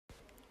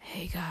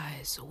Hey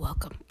guys,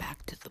 welcome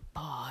back to the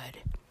pod.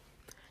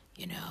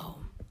 The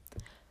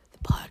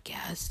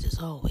podcast is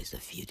always a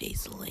few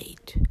days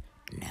late,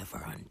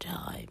 never on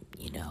time,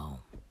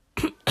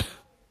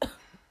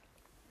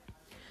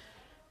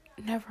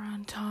 Never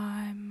on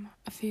time,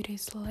 a few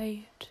days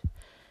late,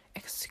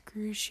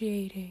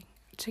 excruciating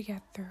to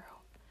get through,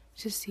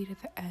 to see to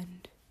the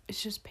end.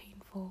 It's just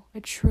painful.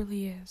 It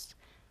truly is.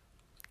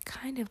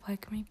 Kind of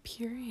like my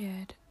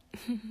period.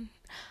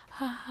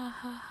 Ha ha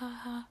ha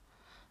ha ha.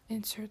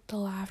 Insert the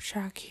laugh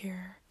track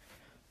here.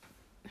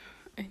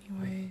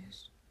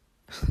 Anyways.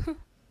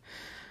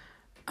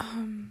 Hold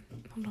on.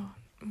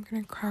 I'm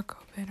gonna crack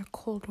open a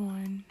cold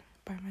one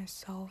by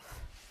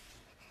myself.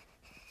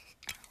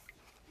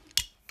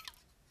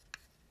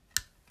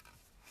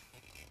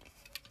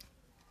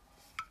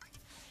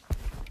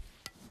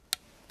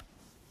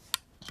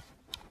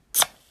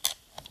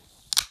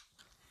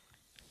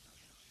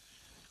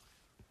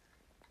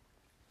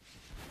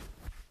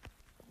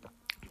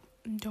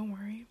 Don't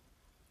worry.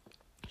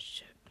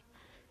 Shit.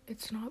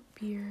 It's not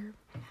beer.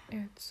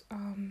 It's,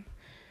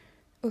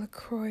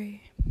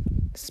 LaCroix,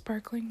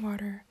 sparkling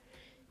water,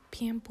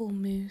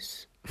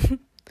 pamplemousse,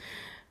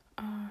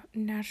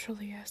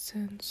 naturally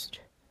essenced,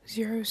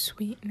 zero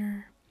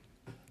sweetener.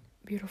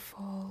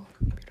 Beautiful.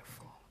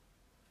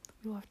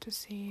 We love to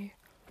see.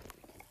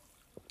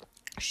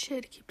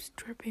 Shit keeps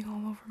dripping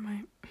all over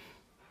my...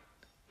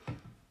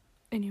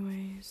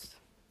 Anyways.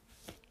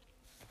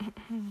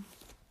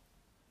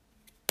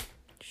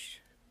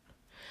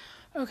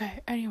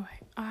 Okay, anyway,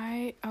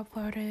 I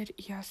uploaded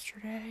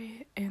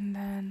yesterday and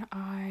then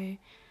I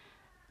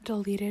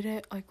deleted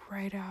it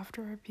right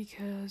after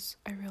because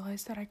I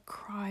realized that I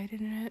cried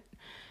in it,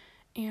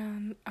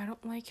 and I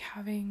don't like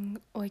having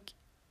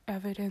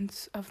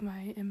evidence of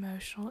my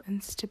emotional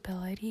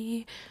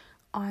instability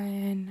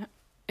on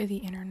the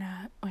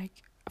internet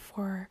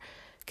for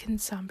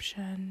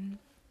consumption.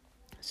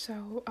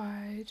 So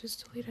I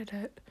just deleted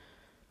it.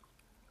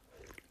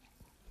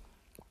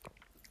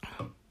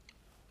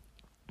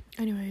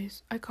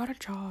 Anyways, I got a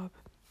job.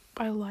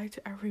 I lied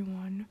to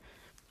everyone,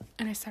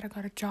 and I said I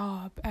got a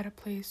job at a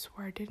place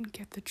where I didn't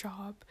get the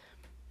job,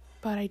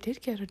 but I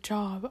did get a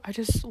job. I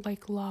just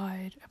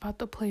lied about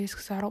the place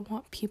because I don't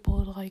want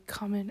people to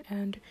come in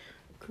and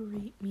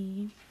greet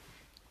me.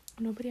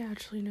 Nobody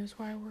actually knows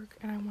where I work,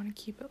 and I want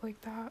to keep it like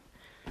that.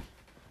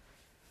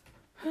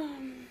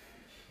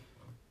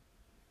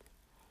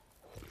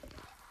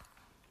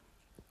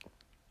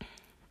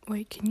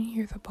 Wait, can you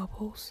hear the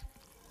bubbles?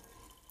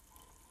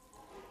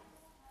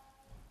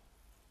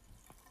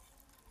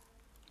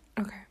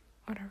 Okay,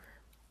 whatever.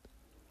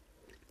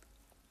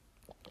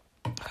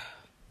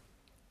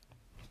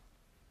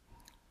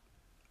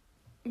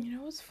 You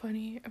know what's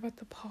funny about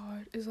the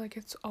pod is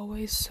it's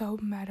always so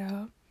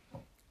meta.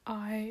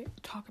 I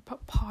talk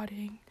about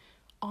podding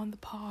on the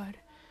pod.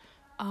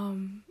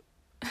 And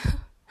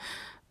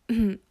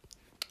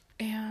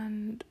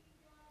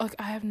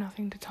I have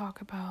nothing to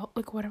talk about.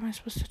 What am I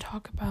supposed to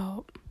talk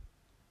about?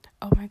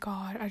 Oh my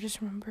god, I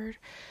just remembered.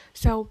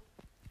 So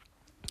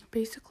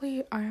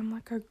basically I am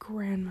a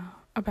grandma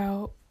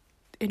about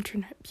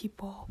internet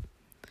people.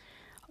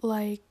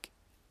 I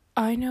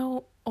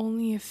know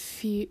only a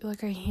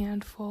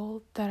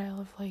handful that I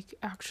have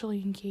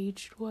actually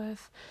engaged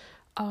with,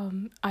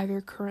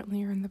 either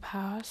currently or in the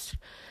past.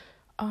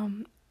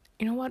 You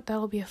know what?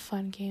 That'll be a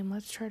fun game.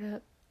 Let's try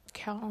to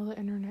count all the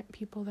internet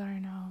people that I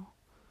know.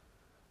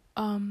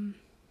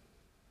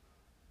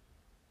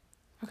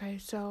 Okay,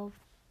 so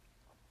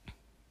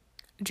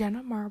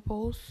Jenna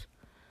Marbles,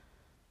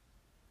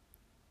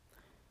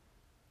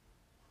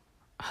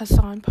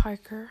 Hassan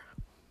Piker,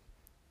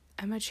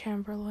 Emma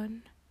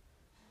Chamberlain,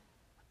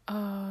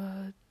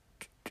 hold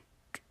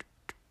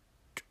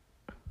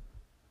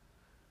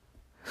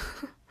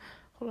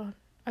on,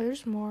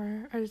 there's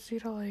more. I just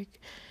need to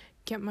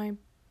get my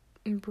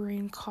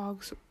brain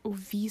cogs.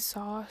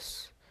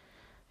 Vsauce,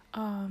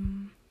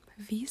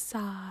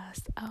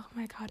 Vsauce, oh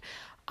my god.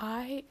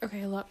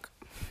 Okay, look.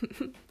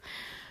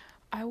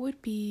 I would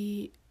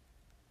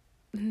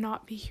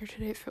not be here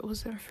today if it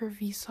wasn't for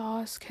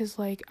Vsauce, because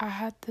I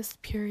had this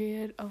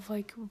period of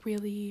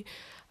really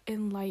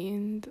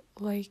enlightened,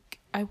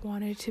 I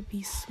wanted to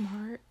be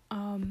smart,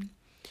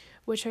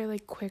 which I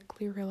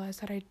quickly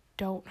realized that I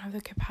don't have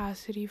the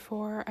capacity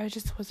for. I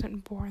just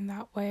wasn't born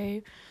that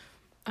way.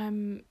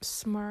 I'm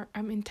smart,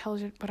 I'm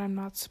intelligent, but I'm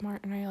not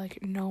smart, and I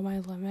know my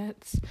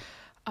limits.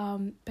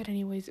 But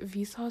anyways,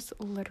 Vsauce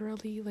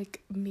literally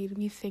made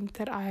me think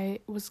that I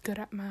was good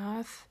at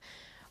math.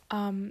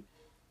 In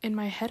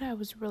my head I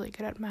was really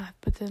good at math,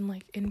 but then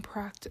in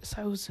practice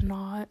I was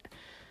not.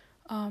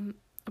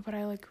 But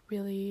I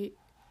really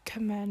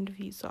commend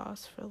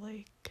Vsauce for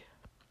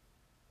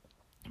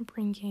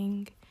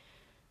bringing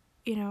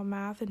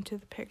math into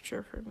the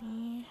picture for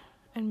me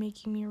and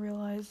making me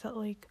realize that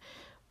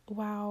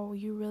wow,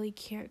 you really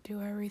can't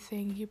do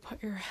everything you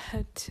put your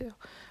head to.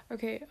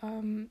 Okay,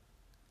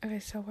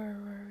 so where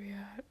were we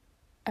at?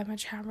 Emma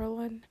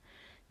Chamberlain.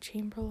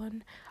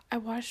 I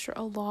watched her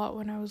a lot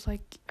when I was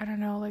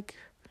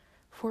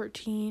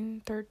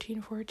 14.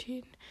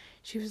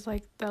 She was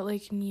like that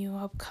like new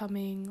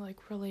upcoming like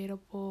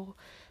relatable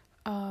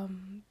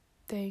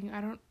thing.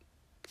 I don't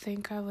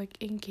think I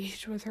like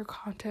engaged with her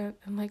content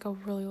in like a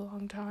really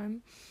long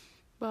time,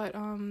 but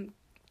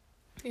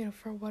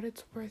for what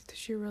it's worth,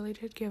 she really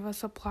did give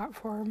us a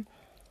platform.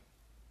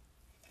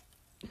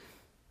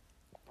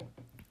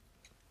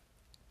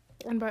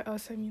 And by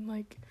us I mean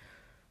like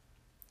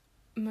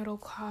middle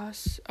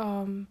class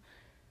oh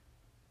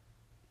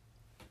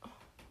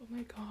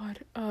my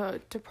god,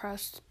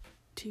 depressed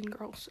teen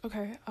girls.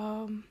 Okay.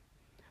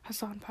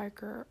 Hassan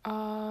Piker,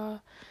 I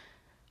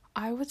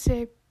would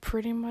say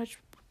pretty much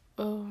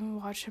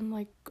watch him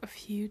like a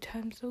few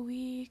times a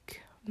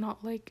week.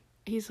 Not like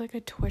he's like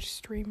a Twitch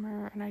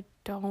streamer, and I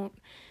don't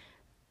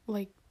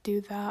like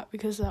do that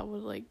because that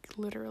would like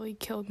literally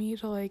kill me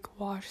to like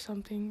watch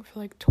something for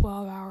like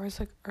 12 hours.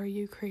 Like, are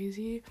you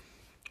crazy?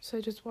 So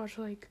I just watch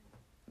like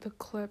the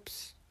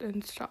clips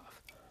and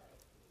stuff.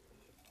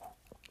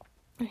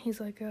 And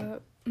he's like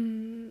a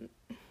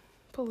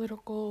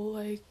political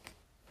like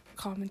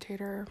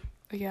commentator,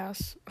 I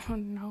guess. I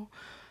don't know.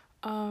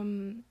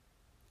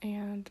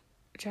 And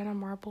Jenna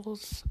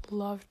Marbles,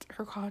 loved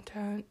her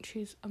content.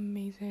 She's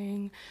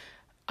amazing.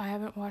 I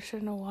haven't watched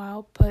it in a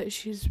while, but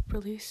she's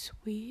really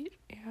sweet,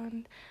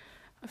 and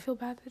I feel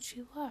bad that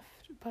she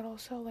left, but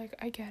also like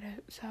I get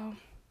it. So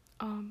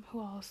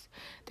who else?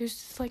 There's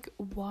just like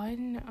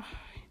one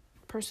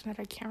person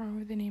that I can't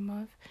remember the name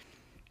of,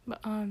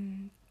 but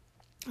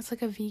it's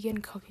like a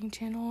vegan cooking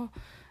channel.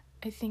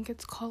 I think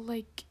it's called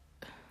like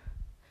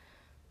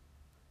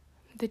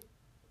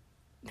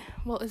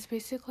it's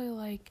basically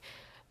like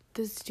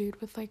this dude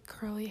with like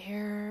curly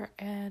hair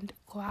and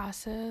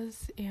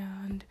glasses,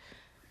 and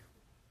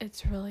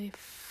it's really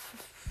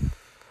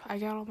I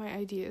got all my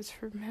ideas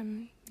from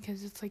him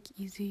because it's like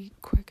easy,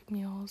 quick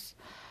meals.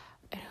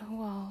 And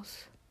who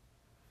else?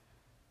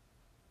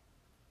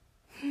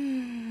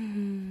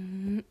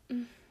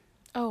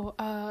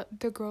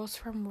 The girls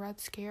from Red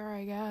Scare,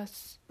 I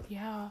guess.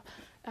 Yeah,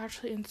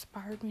 actually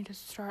inspired me to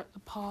start the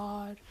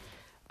pod.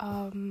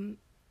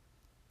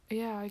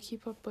 Yeah, I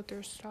keep up with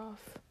their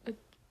stuff.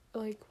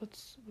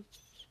 What's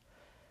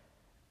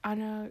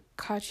Anna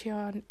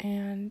Kachian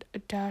and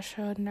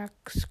Dasha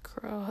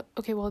Nexkra.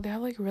 Okay, well, they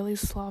have like really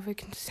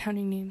Slavic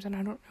sounding names, and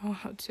I don't know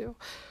how to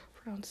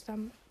pronounce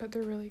them, but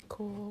they're really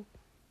cool.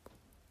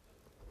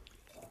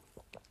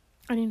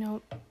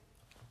 And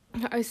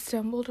I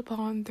stumbled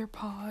upon their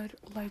pod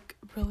like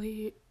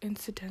really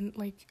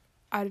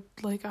out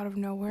of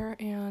nowhere,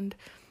 and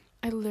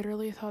I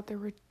literally thought they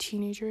were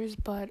teenagers,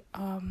 but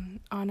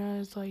Anna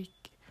is like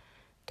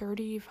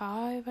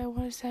 35, I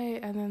want to say,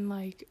 and then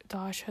like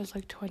Dasha is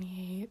like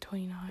 28,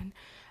 29,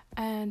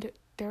 and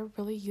they're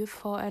really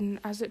youthful. And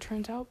as it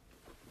turns out,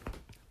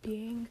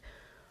 being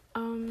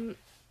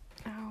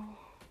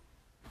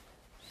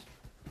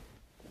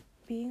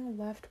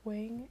left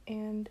wing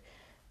and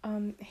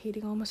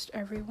hating almost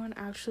everyone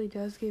actually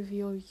does give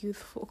you a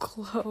youthful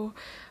glow,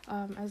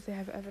 as they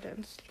have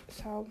evidenced.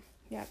 So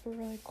yeah, they're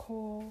really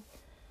cool.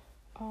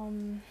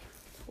 Who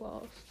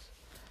else?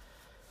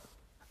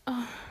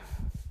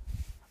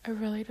 I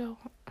really don't.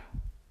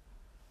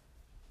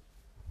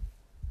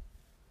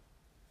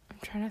 I'm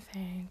trying to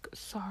think.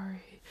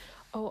 Sorry.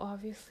 Oh,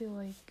 obviously,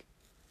 like,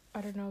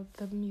 I don't know,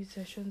 the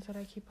musicians that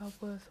I keep up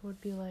with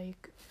would be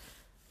like,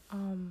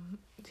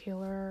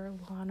 Taylor,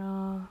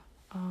 Lana,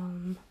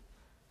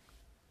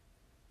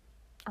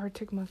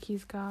 Arctic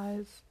Monkeys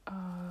guys,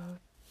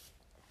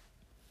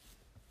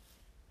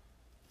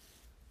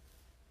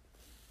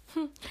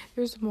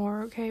 there's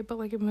more, okay, but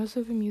like most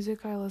of the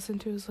music I listen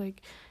to is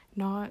like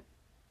not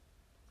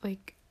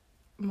like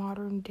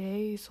modern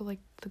day, so like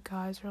the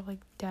guys are like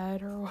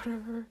dead or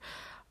whatever.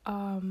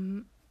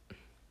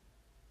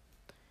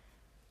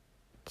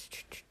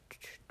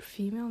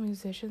 Female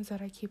musicians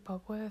that I keep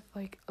up with,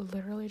 like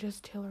literally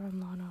just Taylor and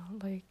Lana.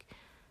 Like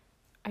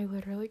I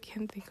literally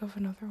can't think of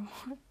another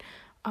one.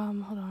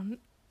 Hold on.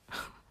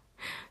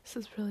 This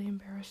is really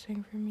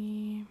embarrassing for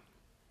me.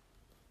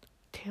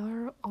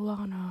 Taylor,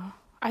 Lana,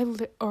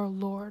 or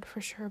Lord for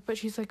sure, but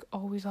she's like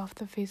always off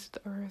the face of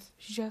the earth.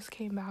 She just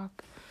came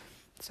back,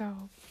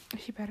 so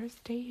she better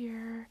stay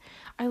here.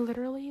 I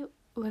literally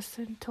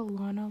listen to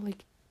Lana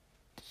like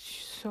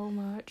so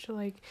much.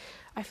 Like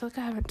I feel like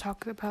I haven't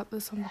talked about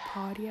this on the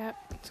pod yet,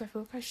 so I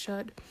feel like I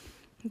should.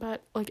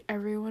 But like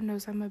everyone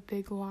knows I'm a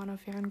big Lana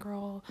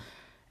fangirl.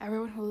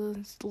 Everyone who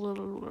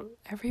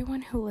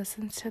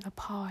listens to the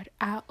pod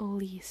at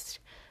least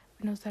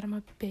knows that I'm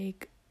a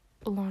big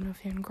Lana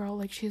fangirl.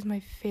 Like she's my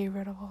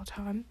favorite of all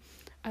time.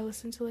 I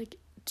listen to like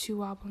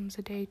 2 albums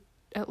a day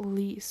at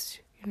least,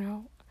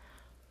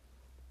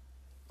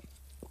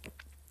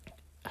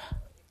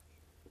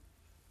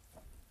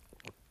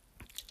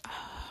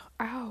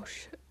 Ow,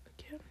 shit,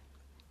 again.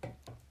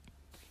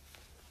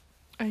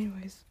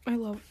 Anyways, I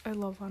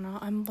love Lana.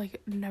 I'm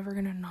like never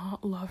gonna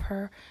not love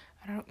her.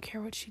 I don't care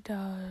what she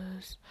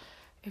does.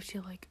 If she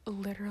like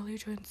literally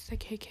joins the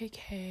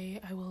KKK,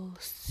 I will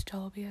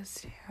still be a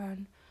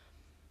stan.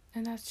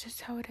 And that's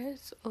just how it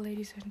is,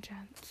 ladies and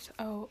gents.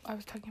 Oh, I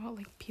was talking about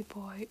like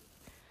people I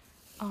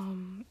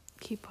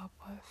keep up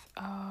with.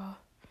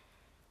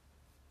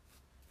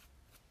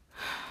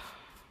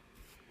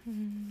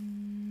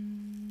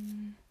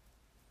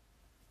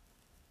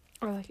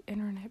 Or like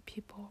internet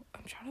people.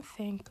 I'm trying to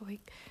think,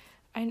 like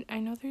I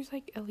know there's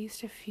like at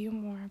least a few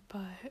more,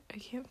 but I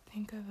can't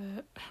think of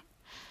it.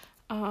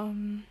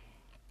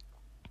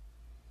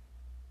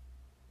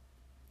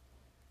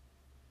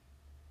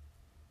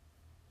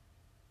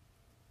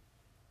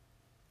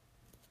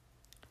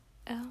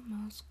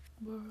 Elmo's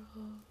Worlds.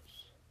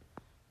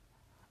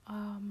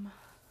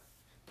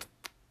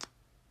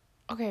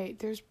 Okay,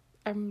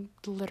 I'm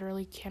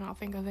literally cannot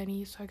think of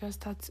any, so I guess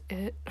that's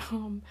it.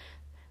 You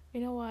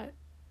know what?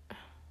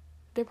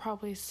 There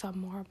probably is some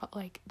more, but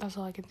like that's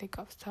all I can think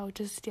of, so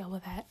just deal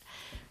with that.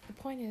 The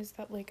point is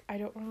that like I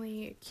don't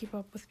really keep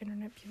up with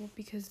internet people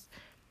because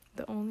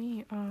the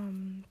only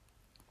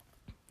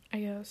I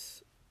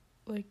guess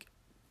like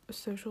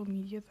social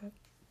media that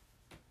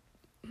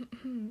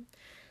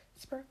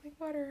sparkling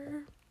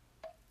water.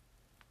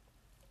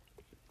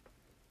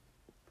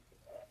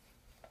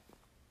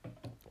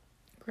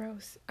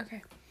 Gross.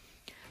 Okay.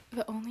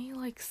 The only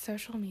like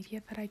social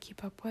media that I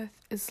keep up with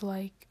is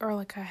like, or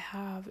like I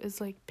have, is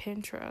like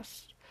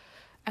Pinterest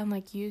and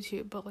like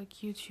YouTube, but like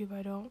YouTube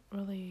I don't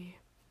really,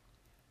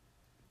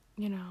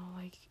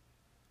 like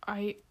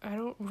I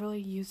don't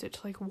really use it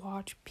to like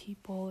watch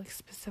people, like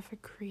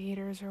specific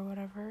creators or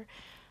whatever.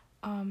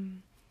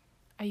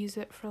 I use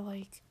it for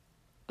like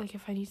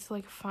if I need to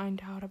like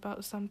find out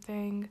about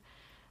something,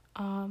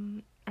 or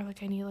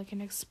like I need like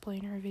an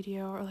explainer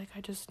video, or like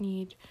I just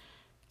need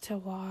to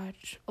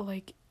watch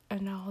like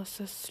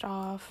analysis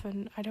stuff,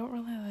 and I don't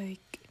really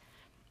like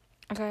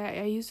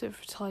I use it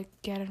to like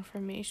get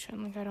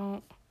information. Like I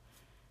don't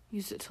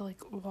use it to like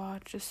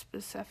watch a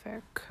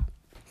specific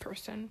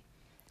person.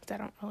 I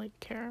don't really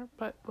care,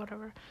 but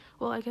whatever.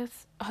 Well, I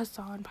guess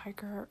Hassan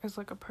Piker is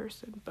like a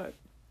person, but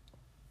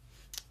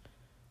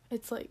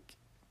it's like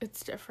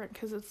it's different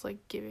because it's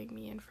like giving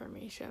me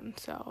information.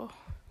 So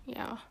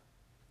yeah.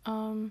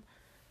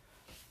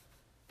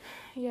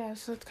 Yeah,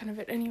 so that's kind of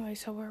it. Anyway,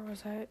 so where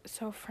was I?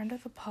 So friend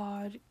of the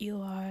pod,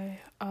 Eli,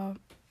 ow.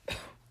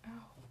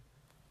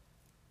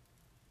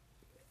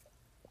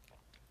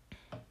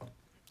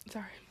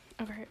 Sorry.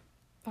 Okay.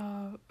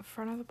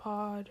 Friend of the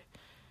pod,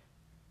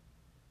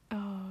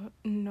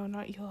 no,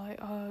 not Eli,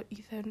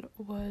 Ethan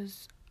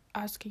was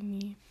asking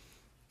me,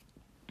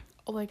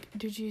 like,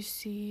 did you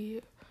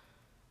see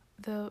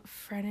the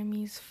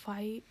frenemies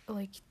fight?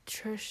 Like,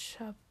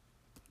 Trisha,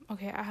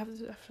 okay, I have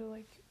to,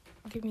 like,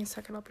 give me a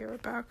second, I'll be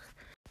right back.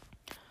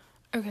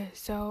 Okay,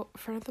 so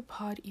friend of the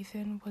pod,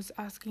 Ethan, was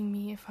asking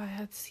me if I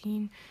had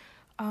seen,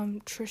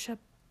 Trisha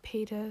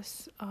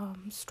Paytas,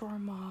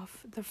 storm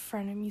off the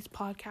Frenemies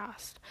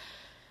podcast.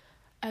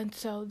 And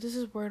so this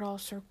is where it all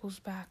circles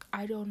back.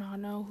 I do not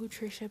know who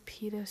Trisha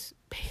Paytas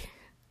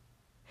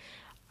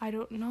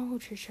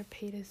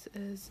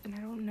is, and I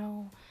don't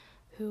know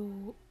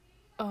who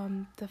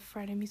the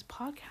Frenemies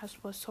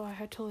podcast was, so I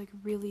had to like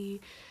really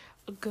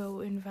go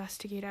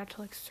investigate. I had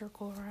to like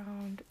circle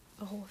around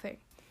the whole thing.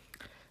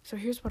 So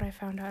here's what I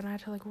found out, and I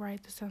had to like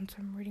write this down, so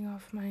I'm reading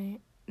off my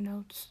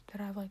notes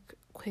that I've like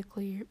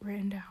quickly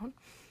written down.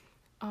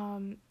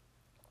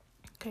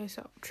 Okay,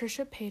 so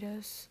Trisha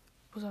Paytas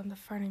was on the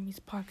Frenemies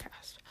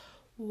podcast.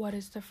 What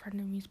is the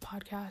Frenemies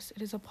podcast?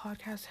 It is a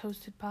podcast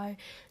hosted by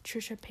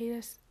Trisha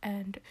Paytas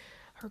and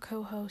her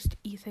co-host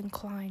Ethan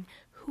Klein.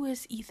 Who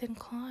is Ethan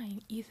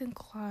Klein? Ethan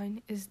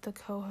Klein is the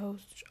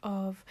co-host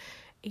of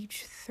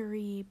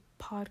H3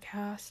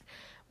 podcast,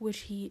 which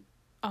he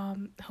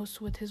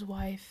hosts with his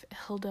wife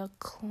Hilda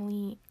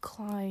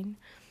Klein.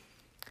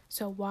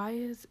 So why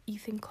is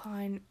Ethan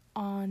Klein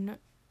on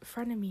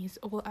Frenemies?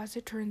 Well, as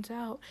it turns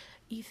out,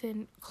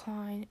 Ethan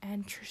Klein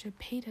and Trisha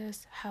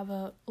Paytas have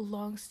a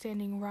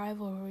long-standing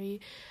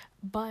rivalry,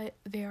 but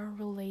they are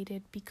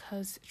related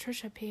because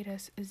Trisha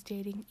Paytas is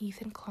dating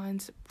Ethan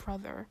Klein's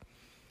brother,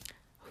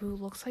 who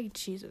looks like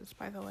Jesus,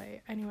 by the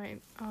way. Anyway,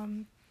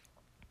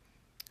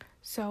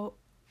 so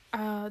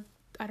I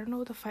don't know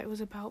what the fight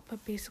was about,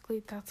 but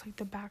basically that's like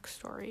the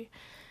backstory.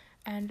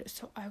 And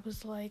so I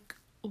was like,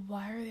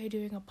 why are they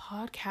doing a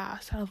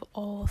podcast out of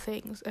all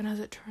things? And as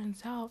it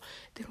turns out,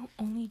 they don't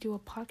only do a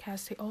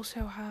podcast, they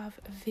also have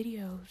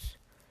videos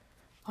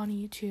on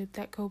YouTube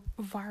that go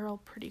viral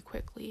pretty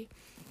quickly.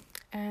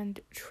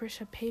 And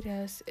Trisha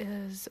Paytas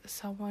is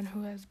someone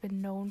who has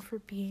been known for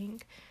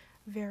being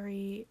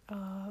very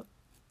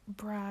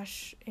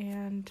brash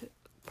and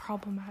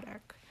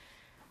problematic.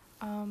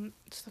 So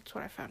that's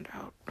what I found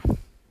out.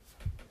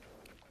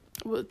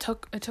 Well, it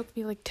took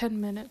me like 10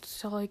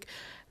 minutes to like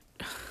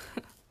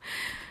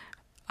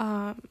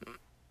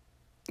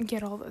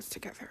get all this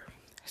together.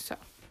 So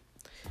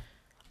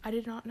I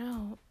did not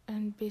know,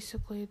 and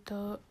basically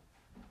the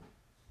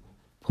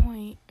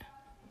point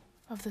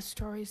of the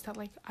story is that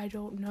like I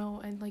don't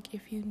know, and like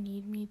if you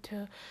need me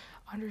to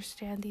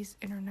understand these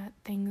internet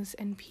things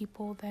and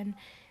people, then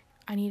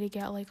I need to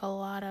get like a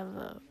lot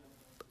of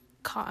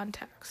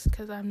context,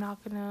 because I'm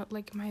not gonna,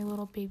 like, my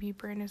little baby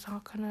brain is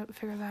not gonna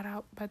figure that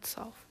out by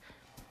itself.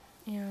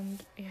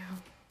 And yeah.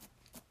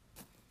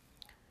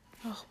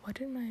 Oh, what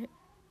did my...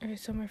 Okay,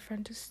 so my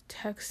friend just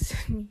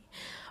texted me.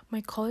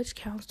 My college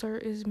counselor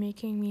is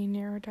making me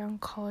narrow down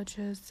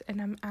colleges,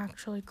 and I'm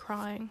actually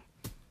crying.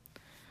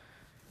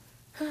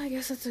 I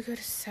guess that's a good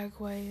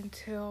segue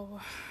into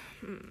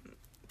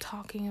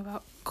talking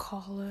about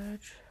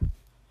college.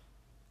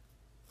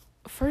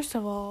 First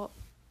of all,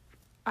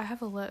 I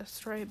have a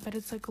list, right? But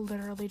it's, like,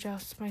 literally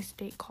just my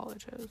state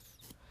colleges.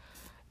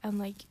 And,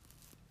 like,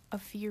 a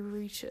few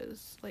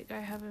reaches. Like, I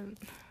haven't...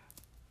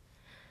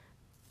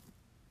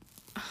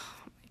 Oh,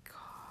 my God.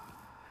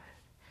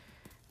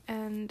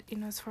 And, you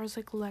know, as far as,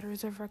 like,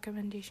 letters of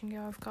recommendation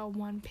go, I've got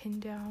one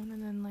pinned down.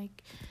 And then,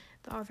 like,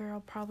 the other, I'll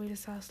probably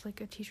just ask,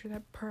 like, a teacher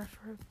that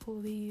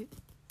peripherally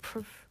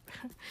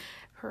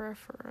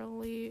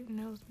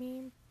knows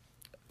me.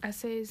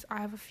 Essays,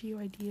 I have a few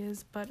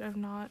ideas, but I've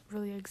not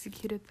really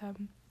executed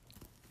them.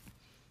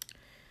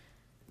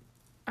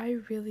 I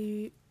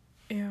really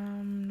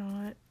am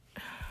not,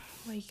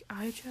 like,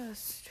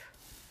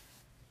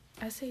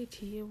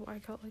 SAT, I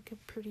got, like, a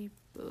pretty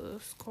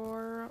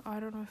score. I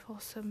don't know if I'll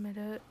submit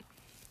it.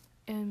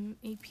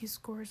 AP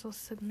scores, I'll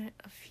submit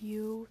a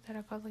few that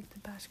I got, like, the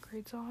best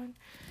grades on.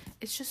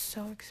 It's just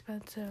so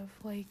expensive.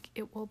 Like,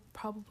 it will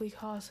probably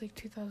cost, like,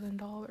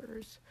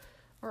 $2,000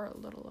 or a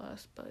little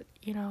less, but,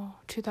 you know,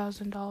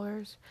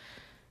 $2,000.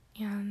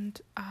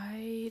 And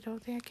I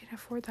don't think I can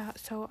afford that,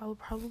 so I'll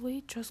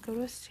probably just go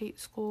to a state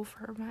school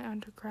for my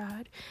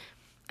undergrad.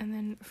 And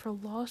then for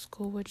law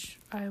school, which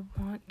I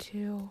want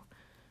to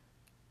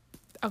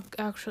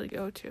actually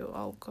go to,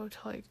 I'll go to,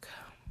 like,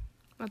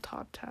 a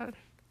top 10.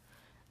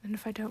 And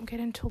if I don't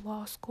get into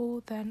law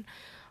school, then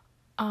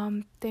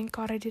thank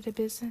God I did a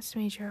business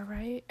major,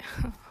 right?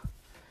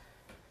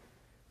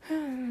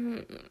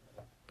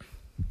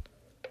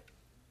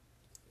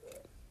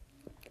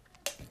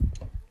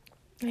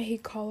 I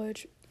hate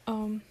college.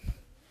 I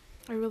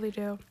really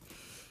do.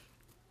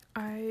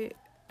 I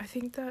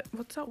think that,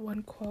 what's that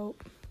one quote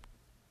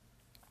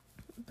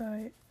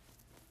by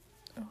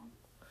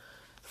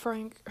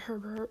Frank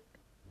Herbert,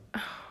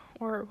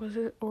 or was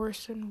it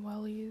Orson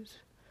Welles?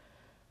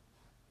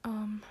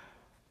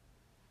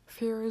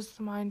 Fear is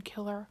the mind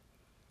killer.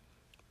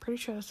 Pretty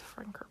sure it's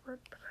Frank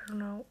Herbert, but I don't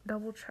know.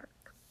 Double check.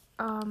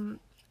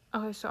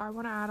 Okay, so I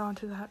want to add on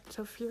to that.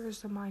 So fear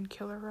is the mind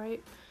killer,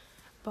 right?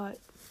 But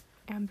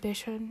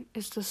ambition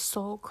is the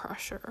soul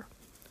crusher.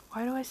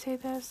 Why do I say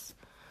this?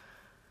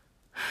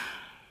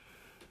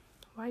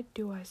 Why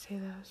do I say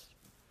this?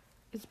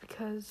 It's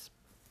because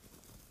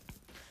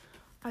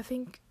I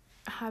think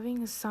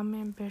having some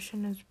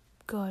ambition is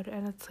good,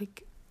 and it's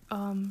like,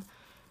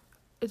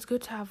 it's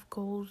good to have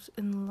goals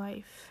in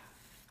life,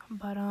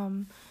 but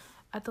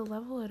at the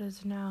level it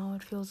is now,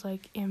 it feels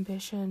like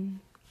ambition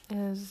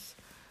is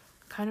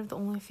kind of the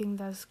only thing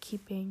that's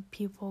keeping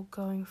people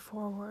going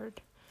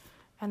forward.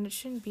 And it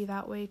shouldn't be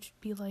that way. It should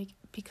be like,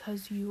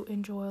 because you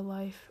enjoy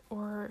life,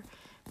 or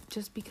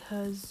just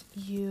because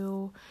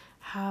you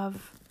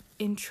have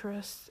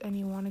interests and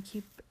you want to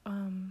keep,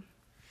 I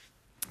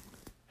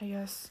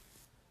guess,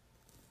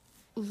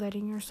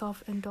 letting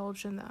yourself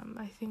indulge in them.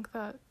 I think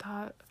that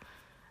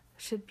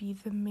should be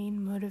the main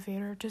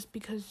motivator, just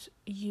because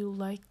you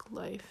like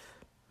life,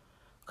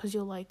 because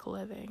you like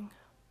living.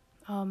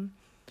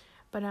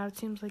 But now it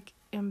seems like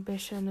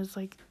ambition is,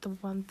 like, the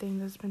one thing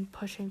that's been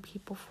pushing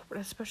people forward,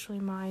 especially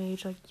my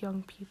age, like,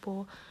 young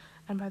people.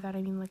 And by that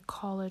I mean, like,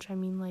 college. I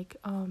mean, like,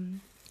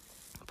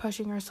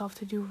 pushing yourself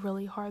to do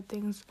really hard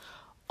things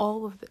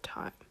all of the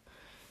time,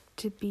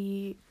 to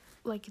be,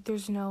 like,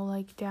 there's no,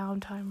 like,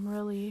 downtime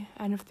really,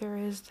 and if there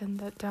is, then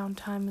that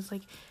downtime is,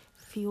 like,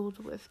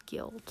 filled with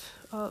guilt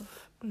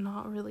of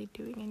not really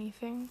doing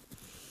anything.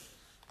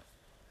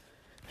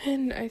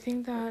 And I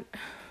think that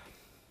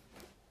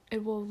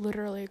it will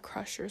literally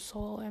crush your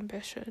soul,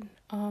 ambition,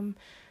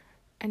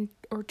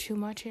 or too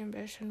much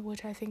ambition,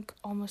 which I think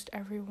almost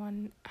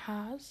everyone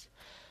has.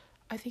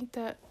 I think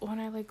that when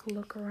I, like,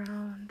 look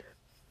around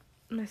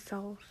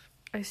myself,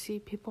 I see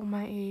people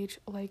my age,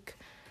 like,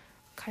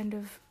 kind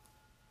of,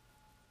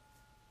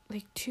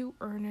 like, too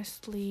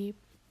earnestly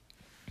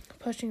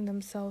pushing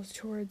themselves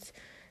towards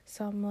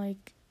some,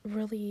 like,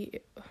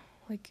 really,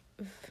 like,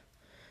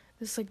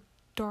 this, like,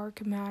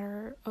 dark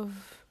matter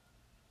of...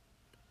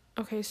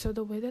 Okay, so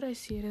the way that I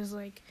see it is,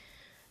 like,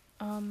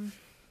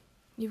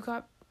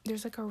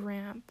 there's, like, a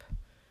ramp,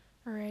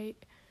 alright?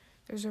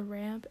 There's a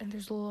ramp, and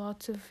there's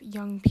lots of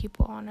young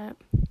people on it.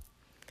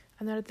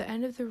 And then at the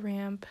end of the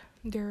ramp,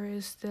 there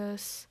is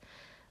this,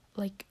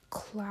 like,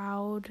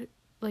 cloud,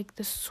 like,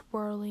 this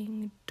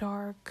swirling,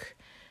 dark,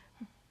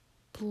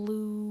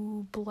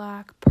 blue,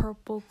 black,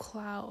 purple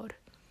cloud.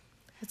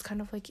 It's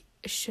kind of, like,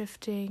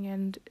 shifting,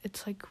 and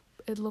it's, like,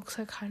 it looks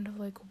like kind of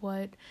like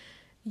what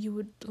you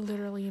would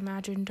literally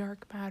imagine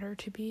dark matter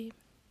to be.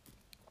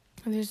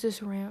 And there's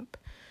this ramp,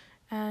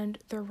 and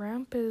the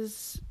ramp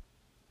is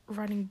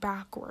running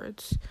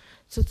backwards.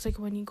 So it's like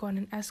when you go on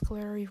an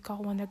escalator, you've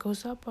got one that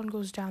goes up, one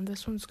goes down.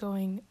 This one's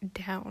going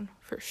down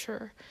for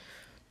sure.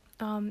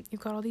 You've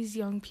got all these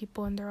young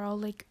people, and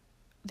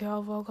they've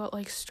all got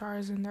like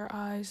stars in their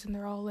eyes, and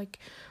they're all like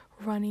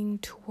running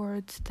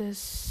towards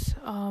this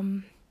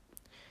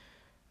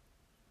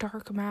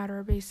dark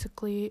matter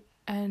basically.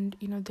 And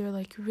they're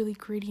like really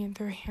greedy, and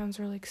their hands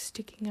are like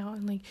sticking out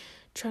and like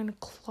trying to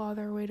claw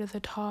their way to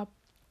the top.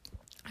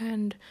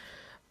 And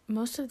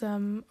most of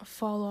them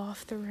fall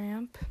off the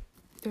ramp.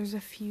 There's a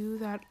few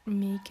that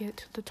make it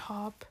to the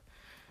top.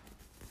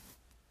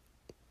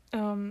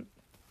 There's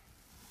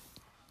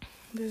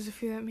a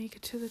few that make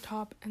it to the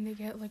top, and they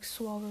get like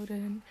swallowed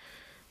in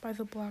by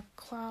the black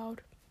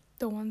cloud.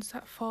 The ones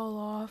that fall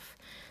off,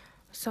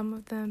 some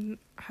of them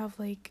have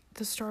like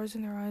the stars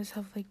in their eyes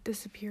have like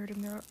disappeared,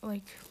 and they're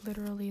like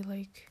literally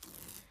like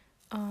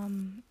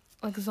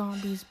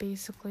zombies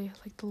basically.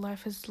 Like the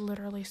life has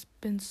literally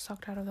been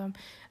sucked out of them.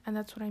 And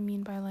that's what I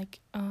mean by like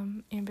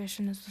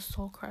ambition is the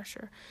soul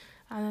crusher.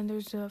 And then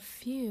there's a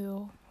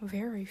few,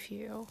 very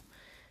few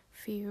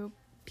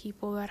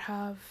people that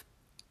have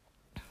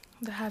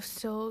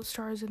still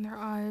stars in their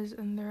eyes,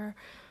 and they're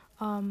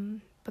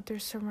but they're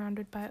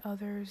surrounded by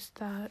others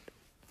that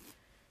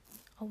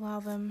allow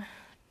them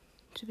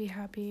to be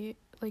happy.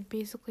 Like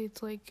basically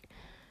it's like,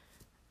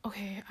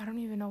 okay, I don't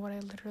even know what I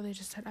literally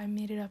just said. I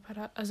made it up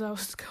as I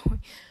was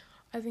going.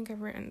 I think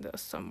I've written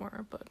this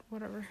somewhere, but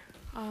whatever.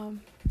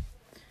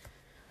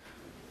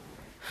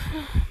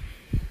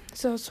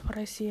 So that's what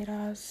I see it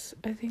as.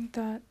 I think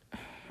that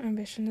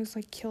ambition is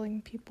like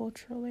killing people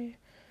truly.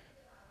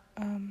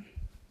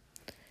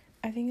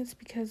 I think it's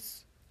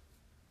because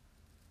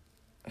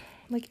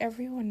like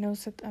everyone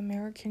knows that the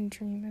American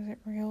dream isn't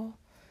real.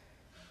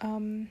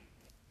 And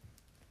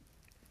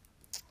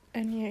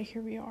yet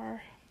here we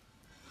are.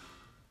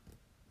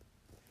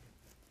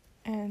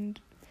 And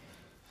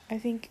I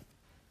think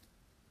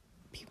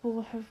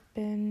people have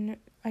been,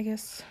 I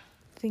guess,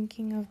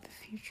 thinking of the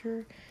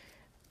future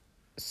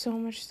so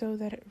much so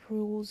that it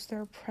rules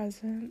their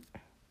present.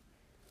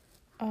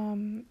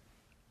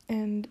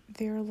 And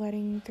they're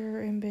letting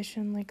their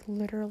ambition like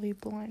literally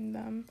blind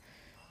them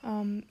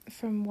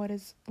from what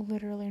is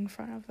literally in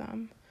front of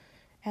them.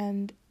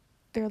 And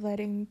they're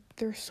letting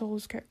their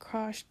souls get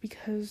crushed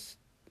because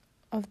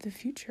of the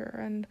future.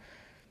 And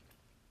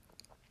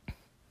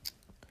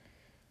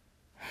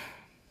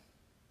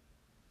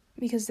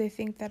because they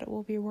think that it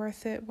will be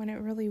worth it when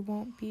it really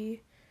won't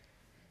be.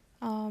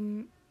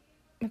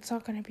 It's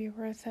not going to be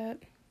worth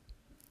it.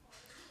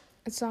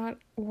 It's not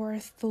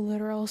worth the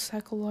literal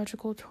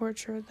psychological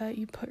torture that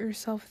you put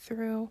yourself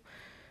through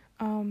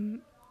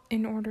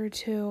in order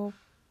to,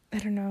 I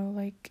don't know,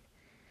 like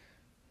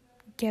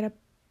get a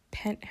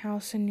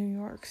penthouse in New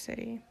York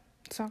City.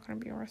 It's not going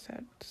to be worth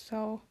it.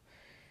 So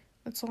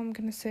that's all I'm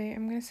going to say.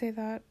 I'm going to say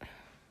that,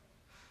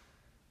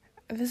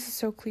 this is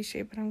so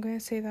cliche, but I'm going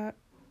to say that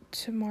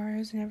tomorrow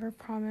is never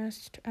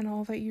promised, and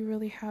all that you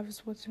really have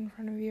is what's in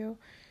front of you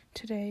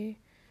today.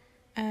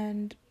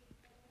 And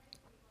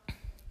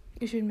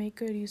you should make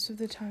good use of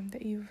the time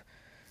that you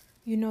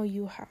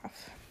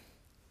have.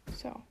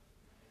 So,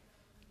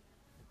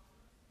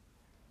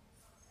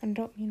 and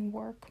don't mean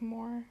work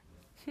more.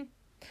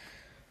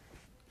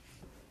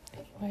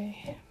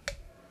 Anyway,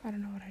 I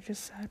don't know what I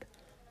just said.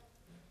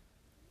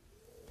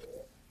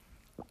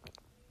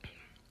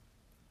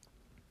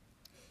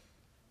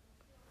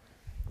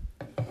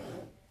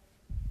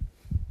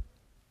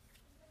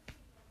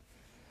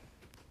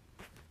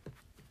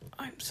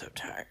 I'm so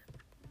tired.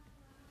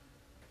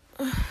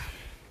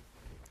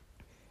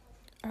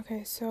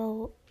 Okay,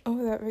 so,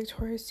 that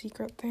Victoria's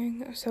Secret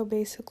thing. So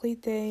basically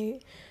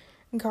they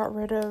got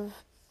rid of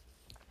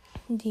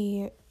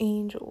the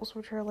angels,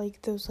 which are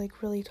like those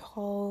like really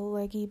tall,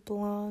 leggy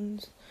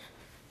blondes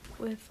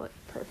with like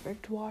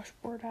perfect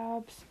washboard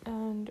abs,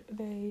 and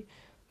they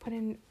put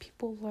in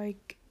people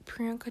like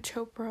Priyanka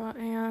Chopra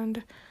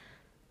and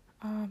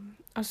a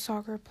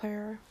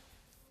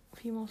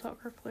female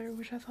soccer player,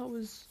 which I thought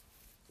was,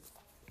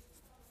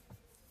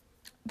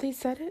 they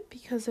said it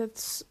because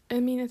it's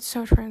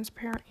so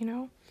transparent,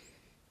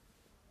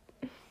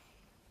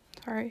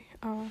 Sorry.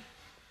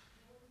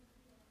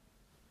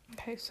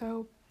 Okay,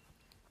 so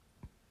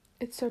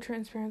it's so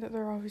transparent that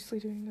they're obviously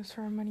doing this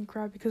for a money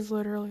grab, because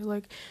literally,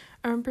 like,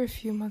 I remember a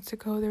few months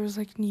ago there was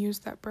like news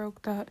that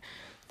broke that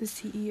the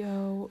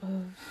CEO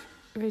of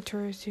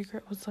Victoria's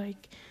Secret was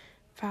like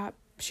fat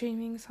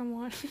shaming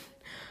someone.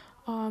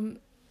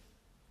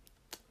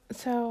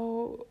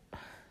 So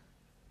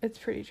it's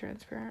pretty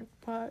transparent,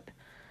 but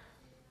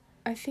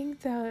I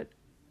think that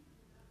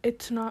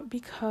it's not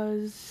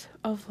because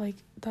of like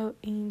the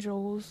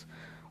angels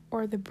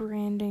or the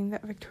branding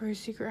that Victoria's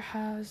Secret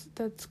has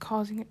that's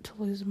causing it to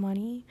lose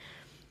money.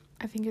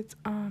 I think it's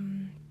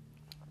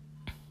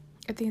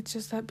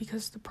just that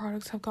because the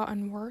products have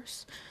gotten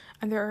worse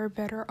and there are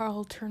better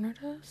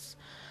alternatives.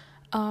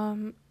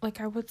 Like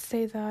I would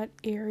say that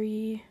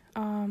Aerie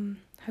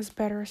has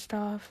better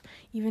stuff.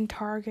 Even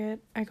Target,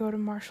 I go to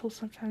Marshall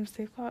sometimes,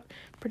 they've got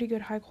pretty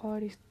good high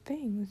quality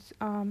things,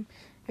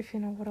 if you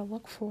know what to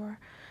look for.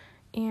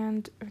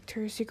 And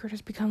Victoria's Secret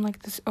has become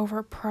like this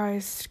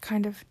overpriced,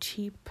 kind of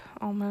cheap,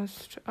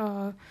 almost,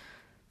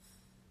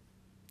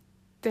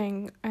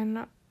 thing.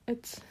 And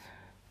it's,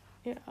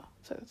 yeah,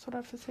 so that's what I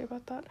have to say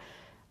about that.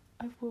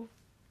 I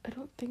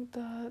don't think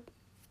that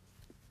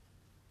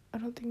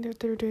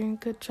they're doing a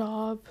good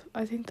job.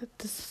 I think that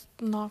this is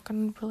not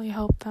going to really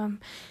help them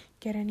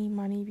get any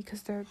money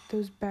because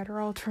those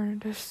better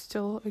alternatives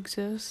still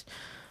exist.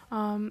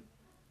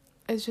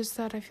 It's just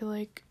that I feel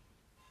like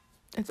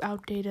it's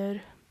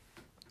outdated.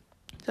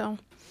 So,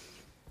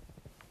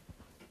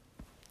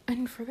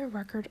 and for the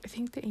record, I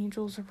think the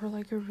Angels were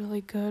like a really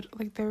good,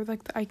 like they were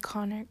like the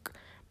iconic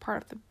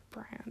part of the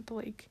brand.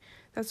 Like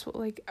that's what,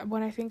 like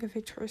when I think of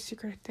Victoria's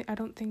Secret, I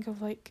don't think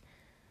of like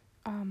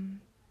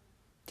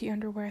the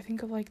underwear. I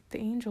think of like the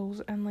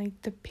Angels and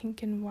like the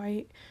pink and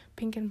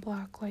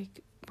black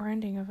like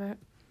branding of it.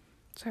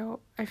 So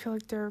I feel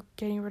like they're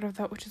getting rid of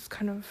that, which is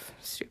kind of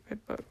stupid,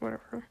 but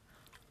whatever.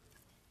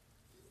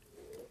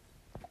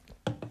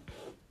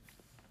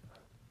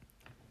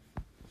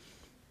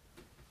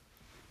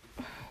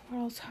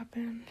 What else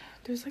happened?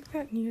 There's like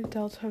that new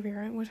Delta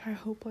variant, which I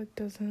hope like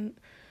doesn't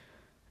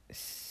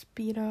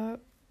speed up,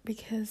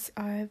 because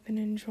I've been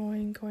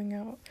enjoying going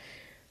out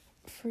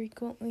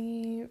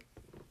frequently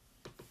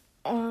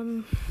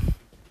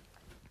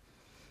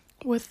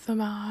with the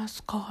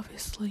mask,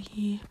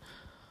 obviously.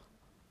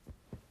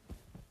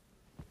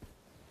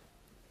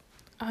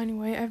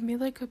 Anyway, I've made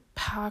like a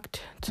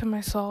pact to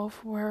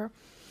myself where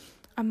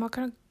I'm not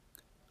gonna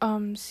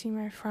see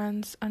my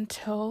friends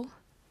until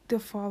the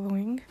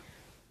following.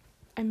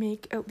 I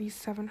make at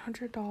least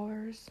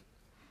 $700.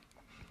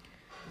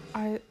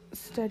 I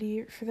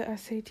study for the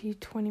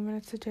SAT 20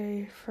 minutes a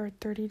day for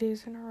 30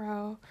 days in a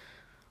row.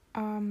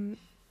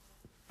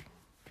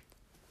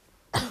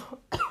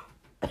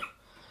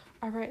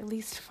 I write at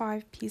least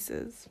 5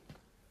 pieces.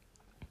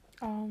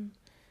 And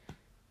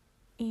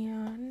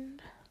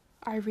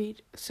I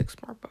read 6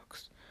 more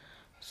books.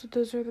 So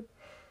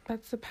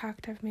that's the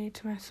pact I've made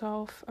to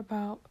myself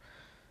about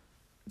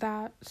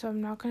that. So I'm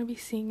not going to be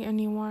seeing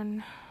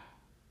anyone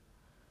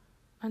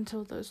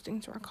until those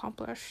things are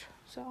accomplished.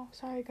 So,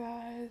 sorry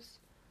guys.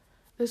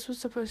 This was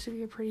supposed to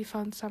be a pretty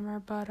fun summer,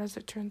 but as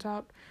it turns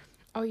out,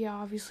 oh yeah,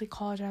 obviously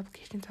college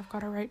applications, I've got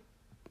to write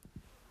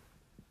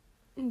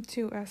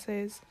 2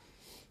 essays.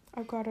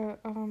 I've got to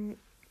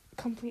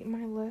complete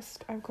my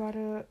list. I've got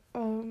to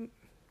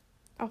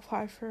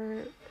apply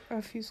for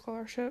a few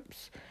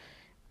scholarships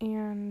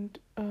and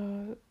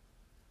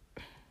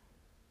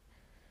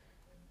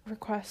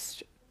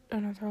request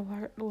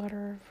another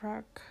letter of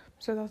rec.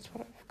 So that's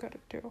what I've got to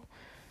do.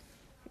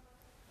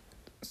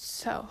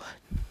 So,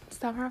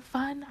 summer of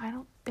fun? I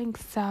don't think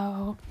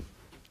so.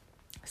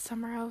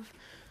 Summer of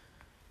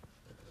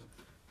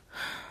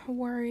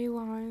worry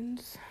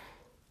lines.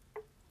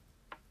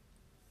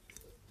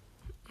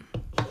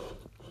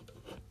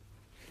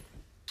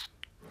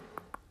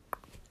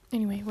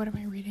 Anyway, what am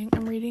I reading?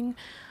 I'm reading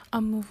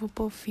A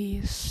Movable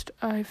Feast.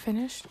 I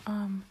finished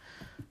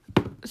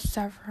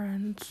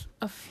Severance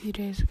a few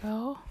days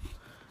ago.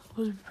 It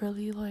was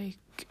really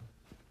like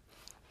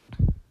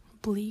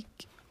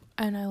bleak,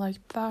 and I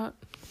liked that.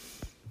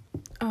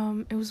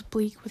 It was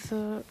bleak with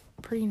a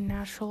pretty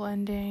natural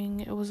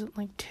ending. It wasn't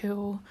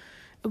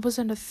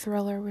a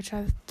thriller, which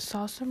I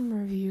saw some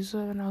reviews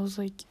of, and I was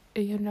like,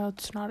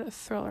 it's not a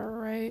thriller,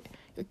 right?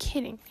 You're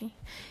kidding me.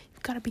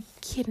 You've got to be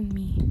kidding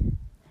me.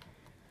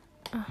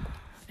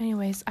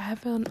 Anyways, I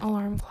have an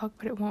alarm clock,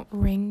 but it won't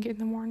ring in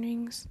the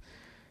mornings,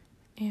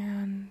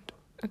 and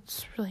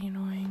it's really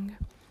annoying.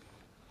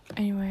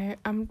 Anyway,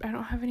 I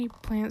don't have any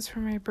plans for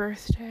my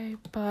birthday,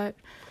 but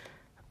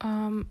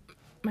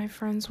my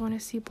friends want to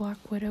see Black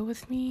Widow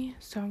with me,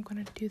 so I'm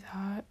gonna do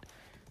that.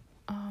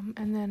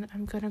 And then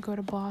I'm gonna go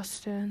to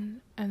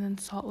Boston, and then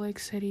Salt Lake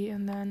City,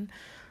 and then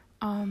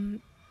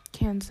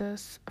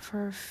Kansas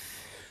for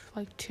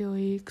like 2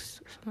 weeks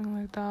or something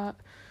like that,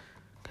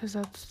 because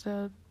that's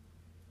the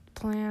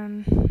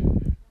plan.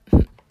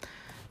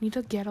 Need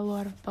to get a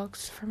lot of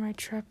books for my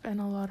trip and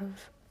a lot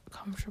of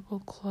comfortable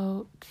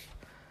clothes.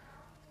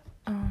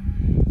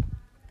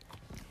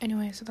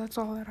 Anyway, so that's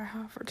all that I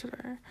have for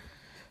today.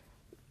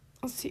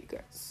 I'll see you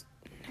guys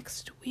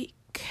next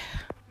week.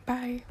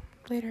 Bye.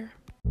 Later.